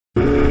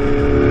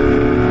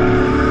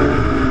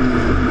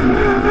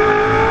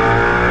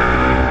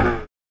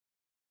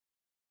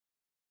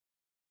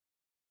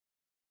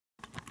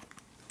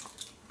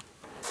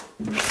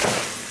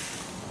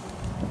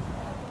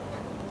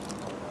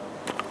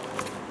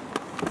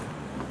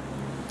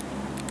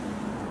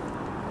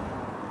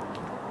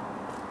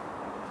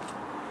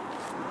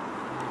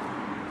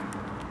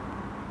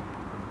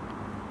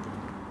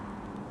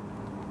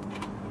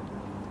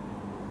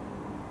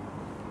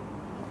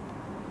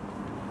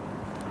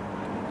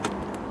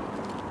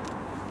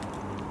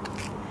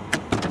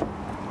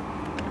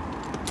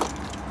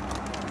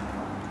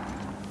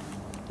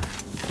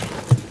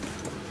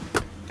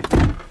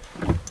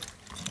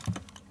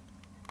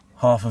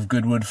half of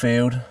Goodwood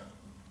Field,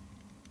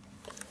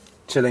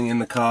 chilling in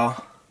the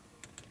car.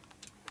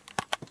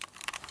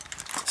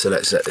 So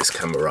let's set this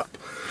camera up.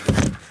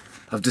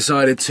 I've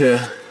decided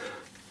to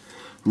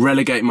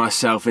relegate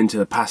myself into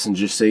the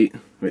passenger seat,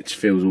 which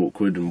feels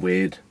awkward and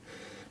weird.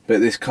 But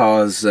this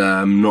car's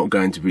not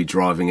going to be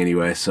driving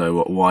anywhere,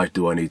 so why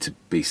do I need to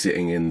be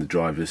sitting in the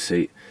driver's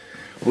seat?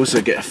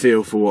 Also get a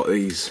feel for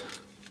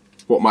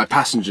what my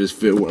passengers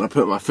feel when I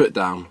put my foot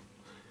down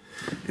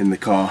in the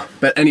car.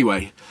 But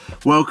anyway,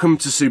 welcome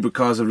to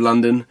Supercars of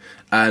London,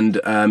 and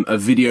a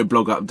video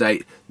blog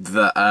update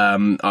that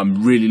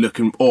I'm really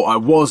I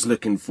was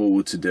looking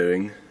forward to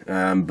doing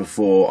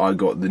before I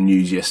got the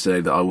news yesterday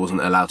that I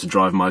wasn't allowed to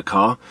drive my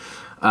car.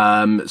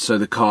 So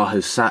the car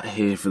has sat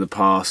here for the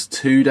past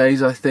 2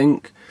 days, I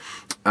think,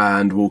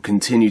 and will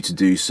continue to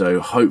do so.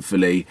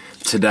 Hopefully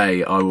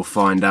today I will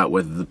find out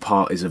whether the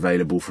part is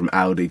available from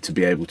Audi to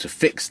be able to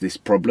fix this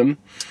problem,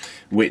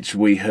 which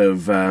we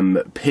have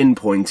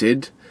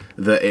pinpointed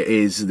that it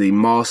is the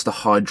master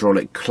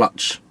hydraulic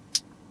clutch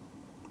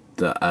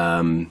that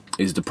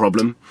is the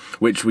problem,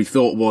 which we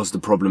thought was the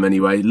problem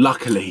anyway.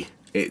 Luckily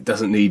it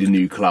doesn't need a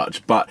new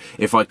clutch, but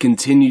if I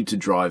continued to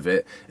drive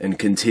it and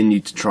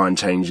continued to try and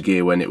change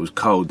gear when it was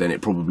cold, then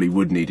it probably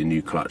would need a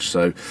new clutch.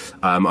 So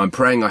I'm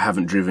praying I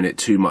haven't driven it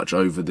too much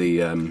over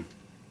the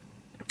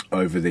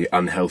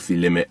unhealthy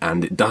limit,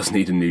 and it does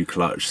need a new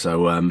clutch.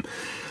 So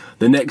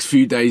the next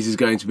few days is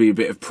going to be a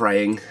bit of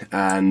praying,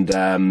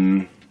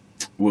 and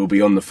we'll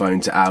be on the phone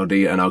to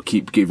Audi, and I'll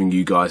keep giving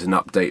you guys an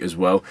update as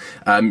well.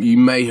 You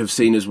may have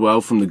seen as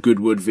well from the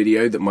Goodwood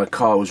video that my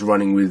car was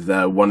running with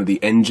one of the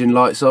engine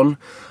lights on.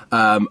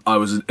 I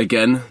was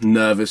again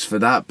nervous for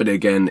that, but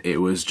again it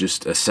was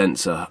just a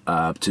sensor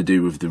to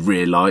do with the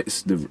rear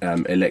lights, the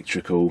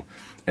electrical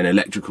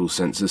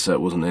sensor, so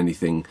it wasn't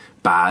anything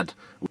bad.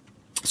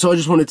 So I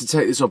just wanted to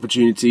take this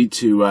opportunity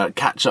to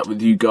catch up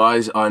with you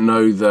guys. I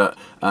know that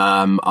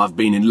I've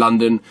been in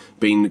London,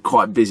 been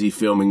quite busy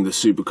filming the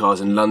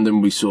supercars in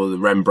London. We saw the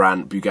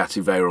Rembrandt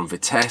Bugatti Veyron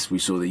Vitesse, we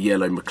saw the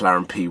yellow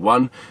McLaren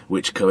P1,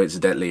 which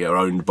coincidentally are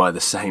owned by the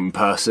same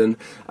person.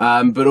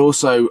 But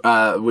also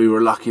we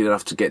were lucky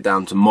enough to get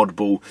down to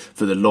Modball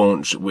for the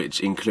launch, which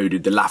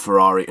included the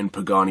LaFerrari and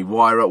Pagani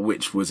Huayra,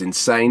 which was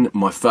insane.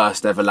 My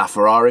first ever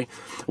LaFerrari.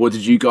 What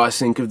did you guys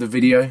think of the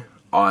video?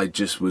 I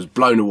just was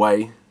blown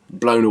away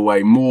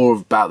more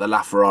about the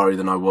LaFerrari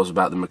than I was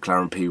about the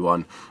McLaren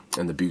P1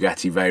 and the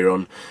Bugatti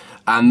Veyron.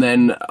 And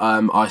then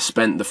I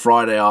spent the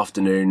Friday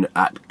afternoon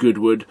at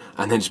Goodwood,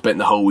 and then spent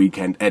the whole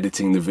weekend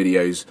editing the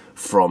videos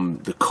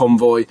from the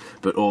convoy,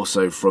 but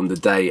also from the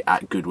day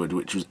at Goodwood,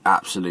 which was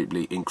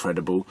absolutely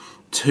incredible.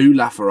 2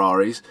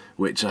 LaFerraris,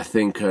 which I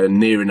think are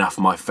near enough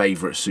my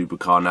favourite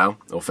supercar now,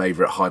 or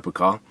favourite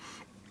hypercar.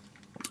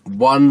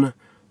 One,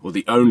 or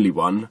the only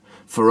one,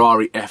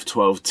 Ferrari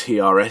F12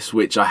 TRS,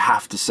 which I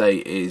have to say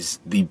is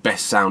the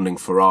best sounding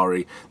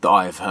Ferrari that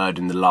I have heard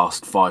in the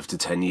last 5 to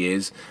 10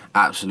 years.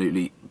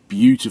 Absolutely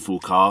beautiful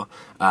car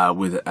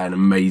with an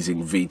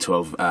amazing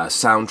V12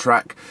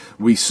 soundtrack.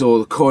 We saw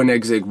the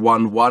Koenigsegg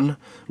 1.1,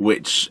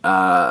 which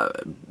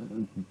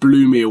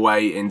blew me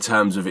away in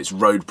terms of its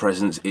road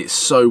presence. It's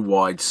so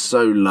wide,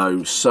 so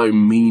low, so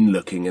mean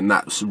looking, and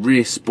that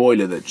rear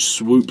spoiler that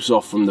swoops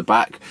off from the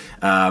back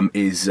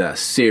is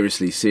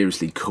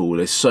seriously cool.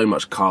 There's so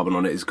much carbon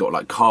on it. It's got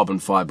like carbon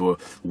fibre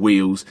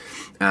wheels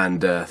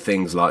and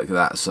things like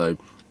that. So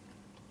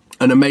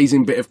an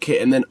amazing bit of kit.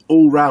 And then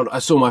all round I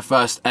saw my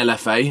first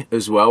LFA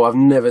as well. I've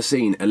never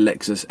seen a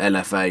Lexus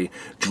LFA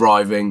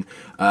driving,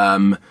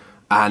 and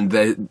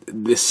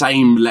the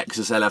same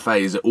Lexus LFA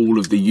is at all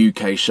of the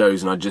UK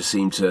shows, and I just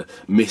seem to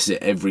miss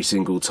it every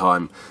single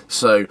time.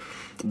 So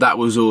that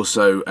was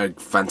also a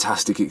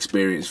fantastic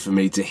experience for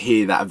me. To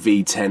hear that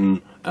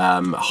V10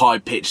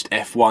 high-pitched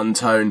F1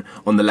 tone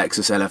on the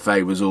Lexus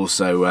LFA was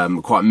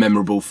also quite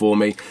memorable for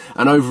me.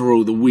 And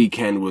overall the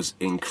weekend was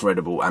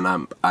incredible, and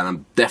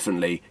I'm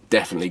definitely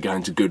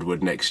going to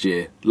Goodwood next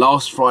year.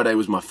 Last Friday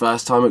was my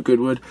first time at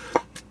Goodwood,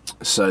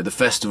 so the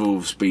Festival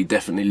of Speed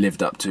definitely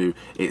lived up to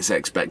its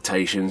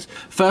expectations.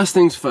 First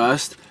things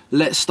first,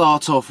 let's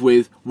start off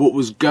with what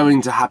was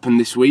going to happen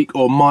this week,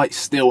 or might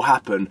still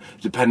happen,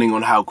 depending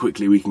on how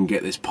quickly we can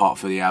get this part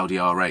for the Audi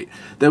R8.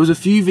 There was a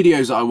few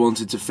videos that I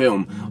wanted to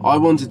film.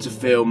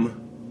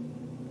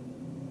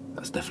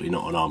 That's definitely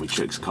not an Army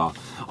Tricks car.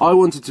 I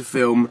wanted to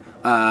film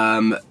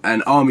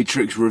an Army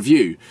Tricks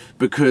review,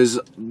 because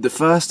the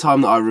first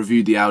time that I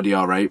reviewed the Audi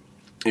R8,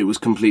 it was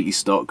completely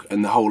stock,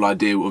 and the whole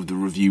idea of the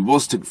review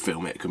was to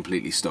film it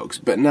completely stock.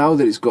 But now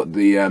that it's got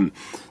the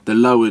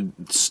lowered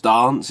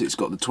stance, it's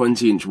got the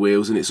 20-inch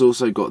wheels, and it's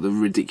also got the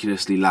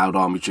ridiculously loud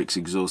Army Tricks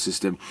exhaust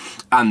system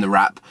and the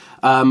wrap,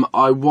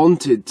 I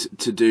wanted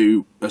to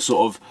do a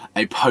sort of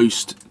a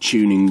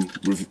post-tuning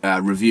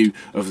review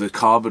of the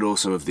car, but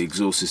also of the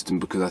exhaust system,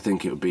 because I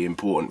think it would be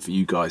important for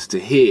you guys to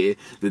hear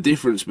the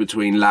difference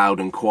between loud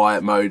and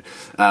quiet mode.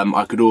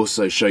 I could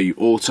also show you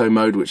auto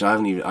mode, which I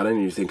don't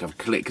even think I've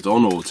clicked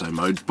on auto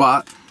mode,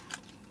 but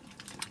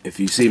if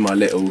you see my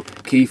little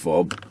key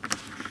fob,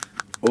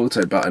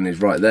 auto button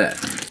is right there.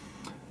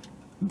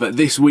 But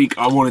this week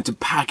I wanted to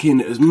pack in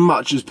as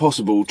much as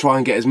possible, try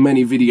and get as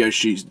many video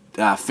shoots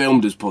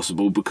filmed as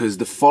possible, because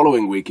the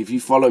following week, if you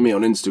follow me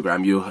on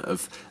Instagram, you'll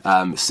have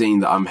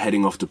seen that I'm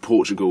heading off to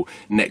Portugal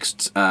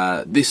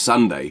this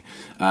Sunday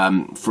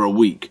for a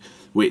week,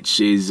 which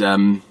is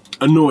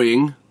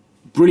annoying,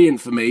 brilliant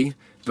for me,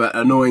 but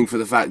annoying for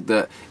the fact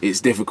that it's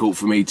difficult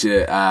for me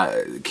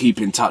to keep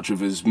in touch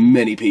with as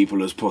many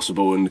people as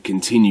possible and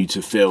continue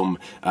to film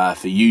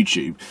for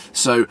YouTube.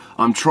 So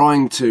I'm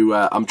trying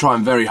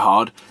very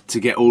hard to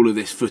get all of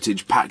this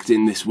footage packed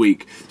in this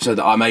week so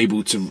that I'm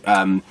able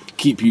to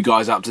keep you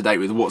guys up to date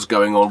with what's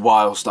going on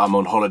whilst I'm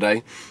on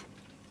holiday.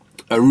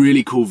 A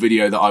really cool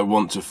video that I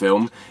want to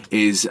film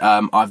is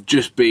I've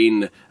just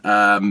been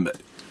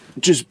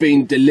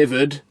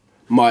delivered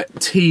my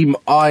Team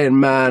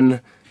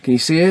Ironman, can you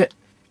see it?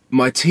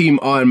 My Team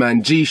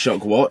Ironman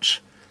G-Shock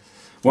watch.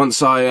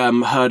 Once I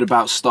heard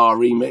about Star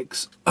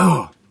Remix.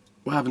 Oh,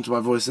 what happened to my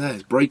voice there?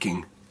 It's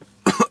breaking.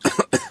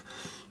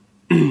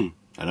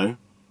 Hello?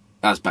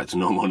 That's back to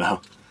normal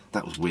now.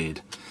 That was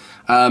weird.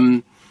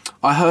 I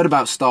heard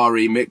about Star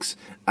Remix,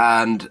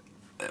 and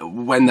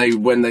when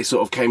they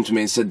sort of came to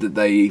me and said that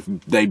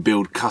they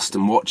build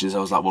custom watches, I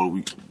was like,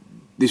 well,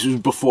 this was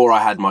before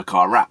I had my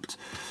car wrapped.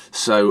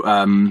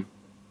 So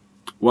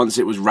once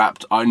it was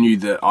wrapped, I knew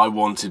that I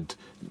wanted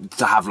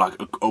to have like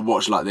a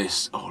watch like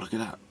this. Oh, look at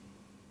that.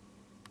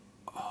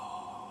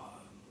 Oh,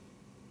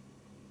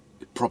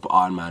 proper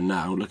Iron Man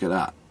now, look at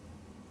that.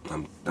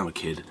 I'm a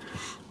kid.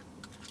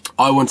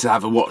 I wanted to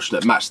have a watch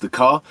that matched the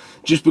car,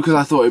 just because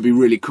I thought it'd be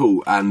really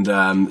cool, and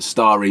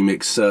Star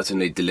Remix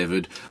certainly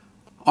delivered.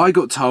 I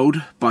got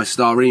told by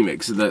Star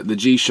Remix that the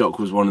G-Shock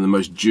was one of the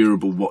most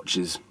durable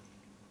watches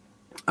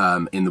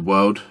in the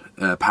world.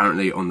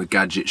 Apparently on the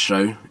Gadget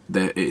show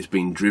that it's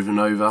been driven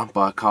over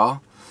by a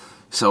car.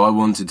 So I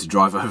wanted to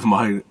drive over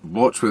my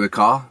watch with a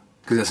car,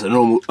 because that's a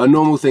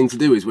normal thing to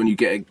do, is when you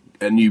get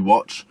a new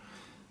watch,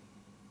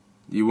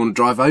 you want to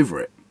drive over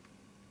it.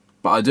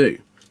 But I do,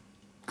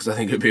 because I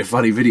think it'd be a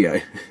funny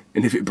video.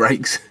 And if it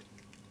breaks,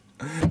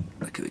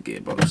 look at the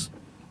gearbox,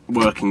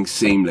 working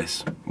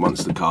seamless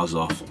once the car's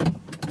off.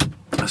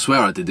 I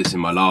swear I did this in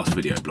my last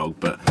video blog,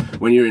 but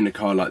when you're in a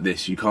car like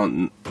this, you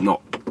can't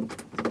not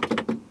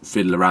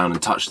fiddle around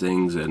and touch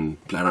things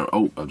and play around.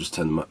 Oh, I've just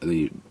turned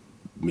the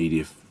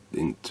media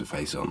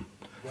interface on.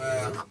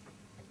 Wow.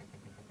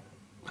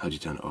 How do you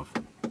turn it off?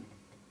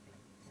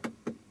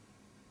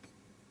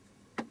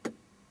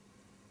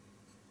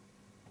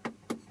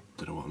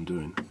 Don't know what I'm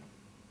doing.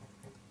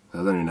 I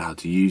don't even know how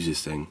to use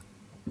this thing.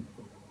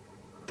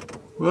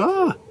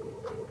 Ah!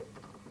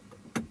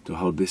 Do I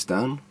hold this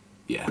down?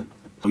 Yeah.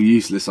 How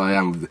useless I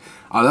am.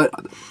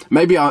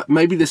 Maybe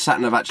the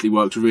sat-nav actually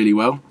works really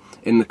well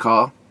in the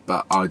car,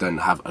 but I don't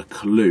have a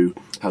clue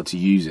how to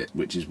use it,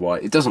 which is why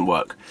it doesn't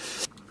work.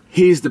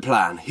 Here's the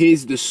plan.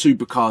 Here's the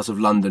Supercars of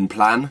London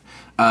plan.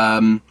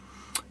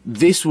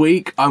 This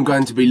week I'm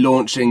going to be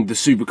launching the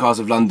Supercars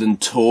of London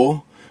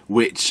tour,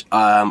 which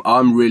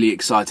I'm really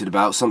excited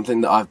about,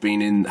 something that I've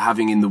been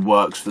having in the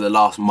works for the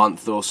last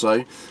month or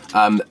so.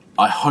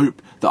 I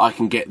hope that I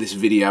can get this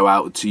video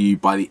out to you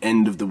by the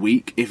end of the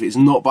week. If it's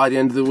not by the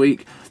end of the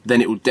week,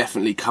 then it will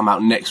definitely come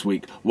out next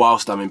week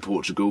whilst I'm in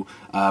Portugal.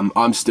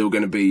 I'm still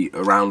going to be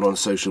around on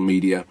social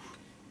media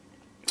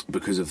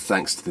because of,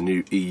 thanks to the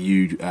new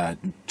EU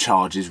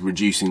charges,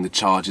 reducing the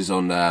charges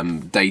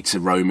on data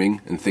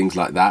roaming and things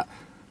like that.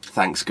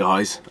 Thanks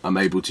guys, I'm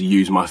able to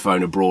use my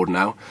phone abroad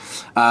now.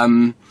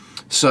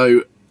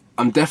 So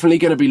I'm definitely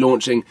going to be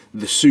launching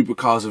the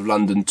Supercars of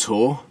London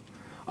tour.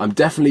 I'm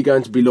definitely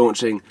going to be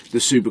launching the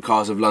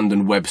Supercars of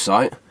London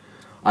website.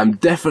 I'm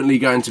definitely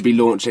going to be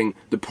launching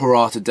the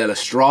Pirata della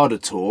Strada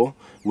tour,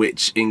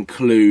 which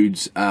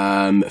includes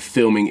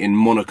filming in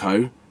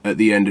Monaco at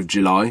the end of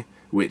July,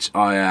 which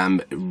I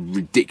am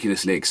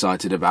ridiculously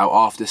excited about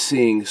after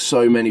seeing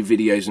so many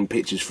videos and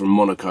pictures from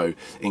Monaco,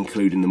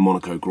 including the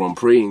Monaco Grand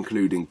Prix,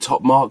 including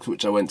Top Marks,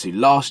 which I went to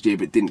last year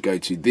but didn't go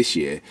to this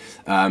year.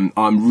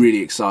 I'm really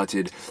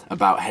excited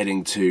about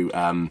heading to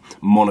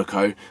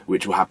Monaco,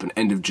 which will happen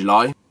end of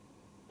July.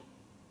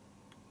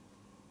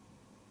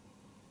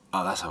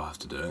 Oh, that's how I have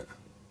to do it.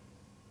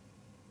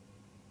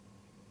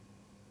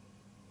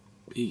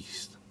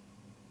 Beast.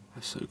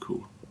 That's so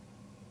cool.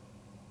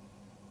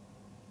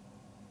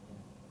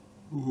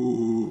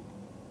 Ooh.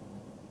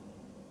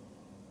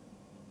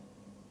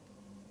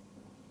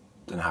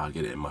 Don't know how I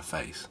get it in my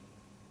face.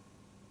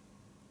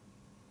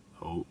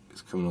 Oh,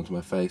 it's coming onto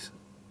my face.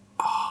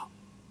 Ah,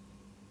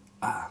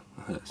 that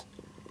hurts.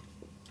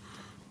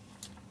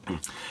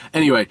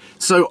 Anyway,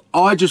 so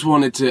I just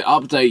wanted to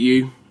update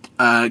you,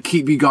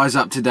 keep you guys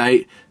up to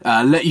date,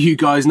 let you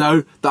guys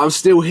know that I'm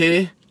still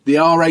here. The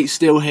R8's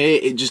still here,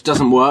 it just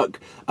doesn't work.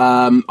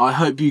 I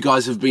hope you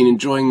guys have been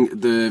enjoying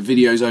the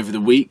videos over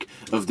the week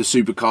of the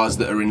supercars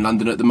that are in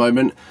London at the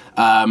moment.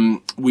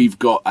 We've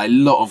got a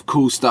lot of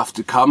cool stuff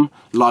to come,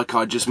 like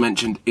I just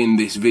mentioned in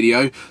this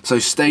video. So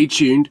stay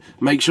tuned,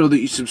 make sure that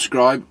you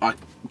subscribe. I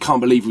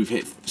can't believe we've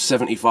hit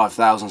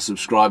 75,000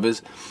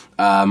 subscribers.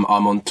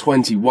 I'm on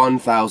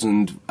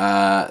 21,000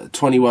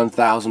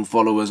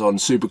 followers on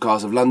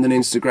Supercars of London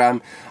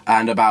Instagram,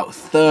 and about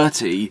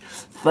 30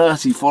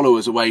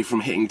 followers away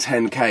from hitting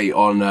 10k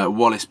on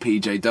Wallace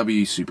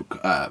PJW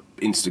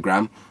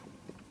Instagram.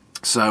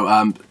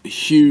 So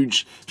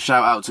huge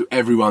shout out to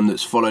everyone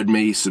that's followed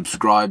me,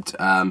 subscribed,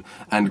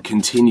 and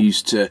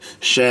continues to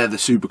share the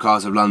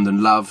Supercars of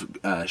London love,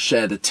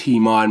 share the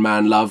Team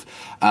Ironman love.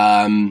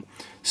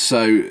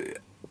 So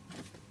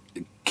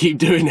keep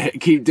doing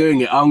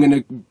it. I'm going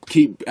to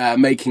keep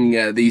making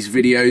these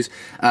videos.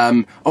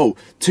 Oh,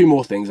 two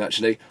more things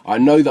actually. I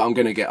know that I'm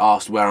going to get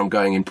asked where I'm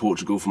going in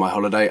Portugal for my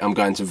holiday. I'm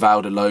going to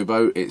Val de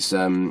Lobo. It's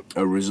a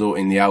resort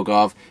in the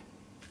Algarve.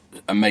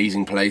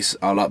 Amazing place.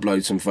 I'll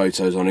upload some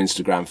photos on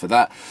Instagram for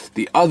that.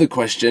 The other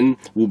question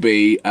will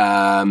be,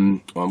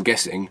 well, I'm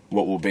guessing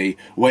what will be,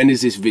 when is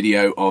this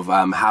video of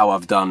how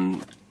I've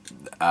done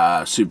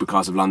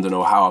Supercars of London,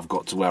 or how I've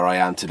got to where I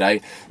am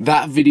today.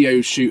 That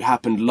video shoot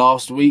happened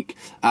last week,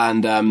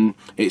 and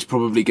it's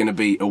probably going to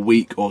be a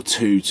week or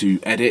two to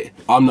edit.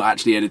 I'm not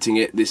actually editing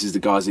it. This is the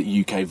guys at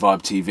UK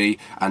Vibe TV,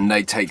 and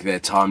they take their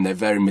time. They're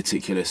very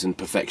meticulous and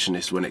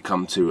perfectionist when it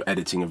comes to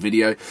editing a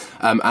video.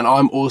 And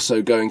I'm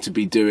also going to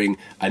be doing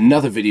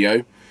another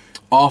video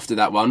after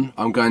that one.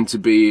 I'm going to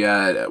be,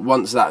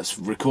 once that's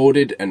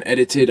recorded and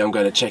edited, I'm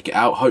going to check it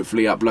out,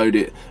 hopefully upload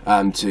it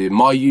to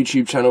my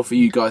YouTube channel for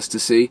you guys to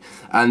see,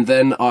 and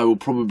then I will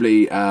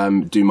probably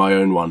do my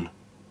own one,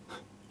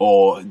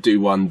 or do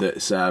one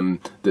that's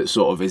that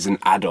sort of is an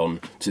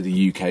add-on to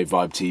the UK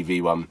Vibe TV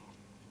one,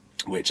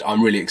 which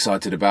I'm really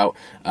excited about.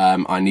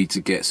 I need to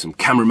get some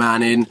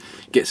cameraman in,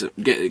 get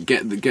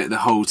the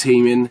whole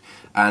team in,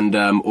 and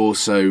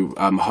also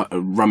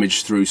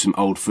rummage through some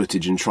old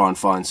footage and try and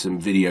find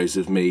some videos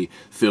of me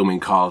filming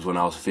cars when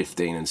I was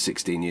 15 and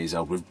 16 years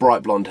old with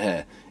bright blonde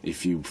hair.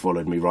 If you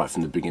followed me right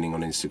from the beginning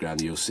on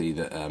Instagram, you'll see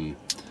that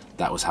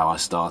that was how I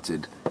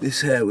started.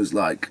 This hair was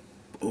like,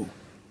 oh,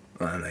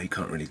 I don't know, you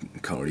can't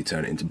really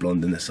turn it into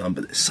blonde in the sun,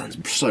 but the sun's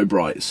so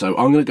bright. So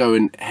I'm going to go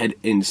and head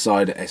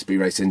inside at SB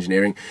Race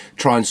Engineering,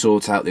 try and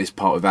sort out this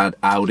part with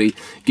Audi,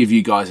 give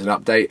you guys an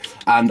update,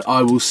 and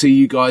I will see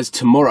you guys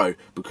tomorrow,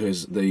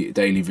 because the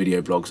daily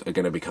video blogs are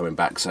going to be coming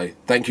back. So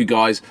thank you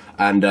guys,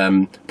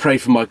 and pray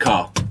for my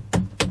car.